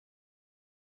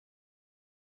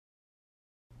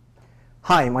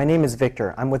Hi, my name is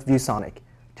Victor. I'm with ViewSonic.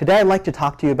 Today I'd like to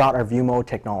talk to you about our ViewMode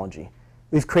technology.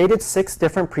 We've created 6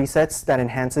 different presets that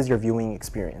enhances your viewing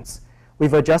experience.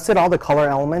 We've adjusted all the color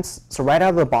elements, so right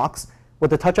out of the box, with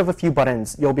the touch of a few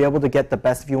buttons, you'll be able to get the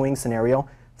best viewing scenario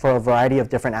for a variety of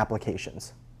different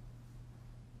applications.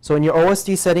 So in your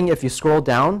OSD setting, if you scroll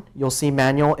down, you'll see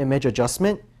manual image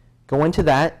adjustment. Go into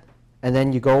that, and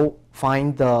then you go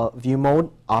find the view mode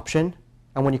option.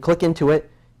 And when you click into it,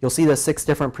 you'll see the 6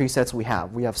 different presets we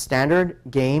have. We have standard,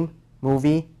 game,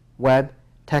 movie, web,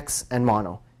 text, and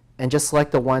mono. And just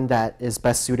select the one that is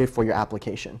best suited for your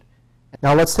application.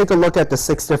 Now let's take a look at the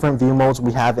 6 different view modes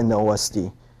we have in the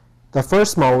OSD. The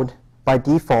first mode, by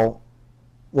default,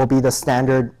 will be the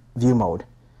standard view mode.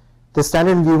 The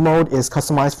standard view mode is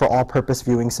customized for all-purpose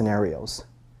viewing scenarios.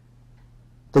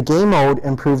 The game mode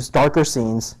improves darker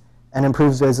scenes and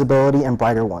improves visibility in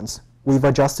brighter ones. We've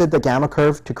adjusted the gamma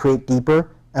curve to create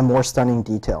deeper and more stunning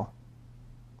detail.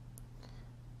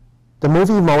 The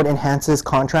movie mode enhances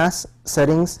contrast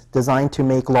settings designed to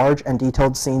make large and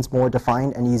detailed scenes more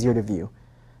defined and easier to view.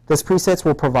 This preset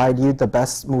will provide you the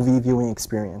best movie viewing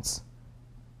experience.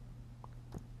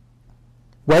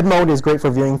 Web mode is great for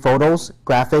viewing photos,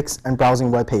 graphics, and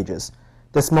browsing web pages.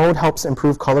 This mode helps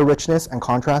improve color richness and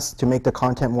contrast to make the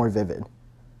content more vivid.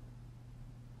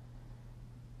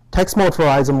 Text mode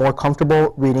provides a more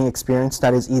comfortable reading experience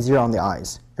that is easier on the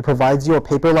eyes. It provides you a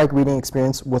paper-like reading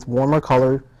experience with warmer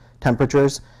color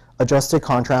temperatures, adjusted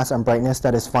contrast, and brightness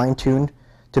that is fine-tuned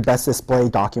to best display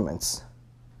documents.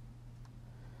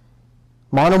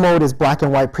 Mono mode is black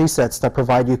and white presets that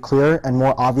provide you clearer and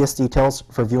more obvious details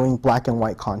for viewing black and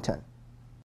white content.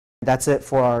 That's it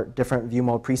for our different view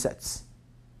mode presets.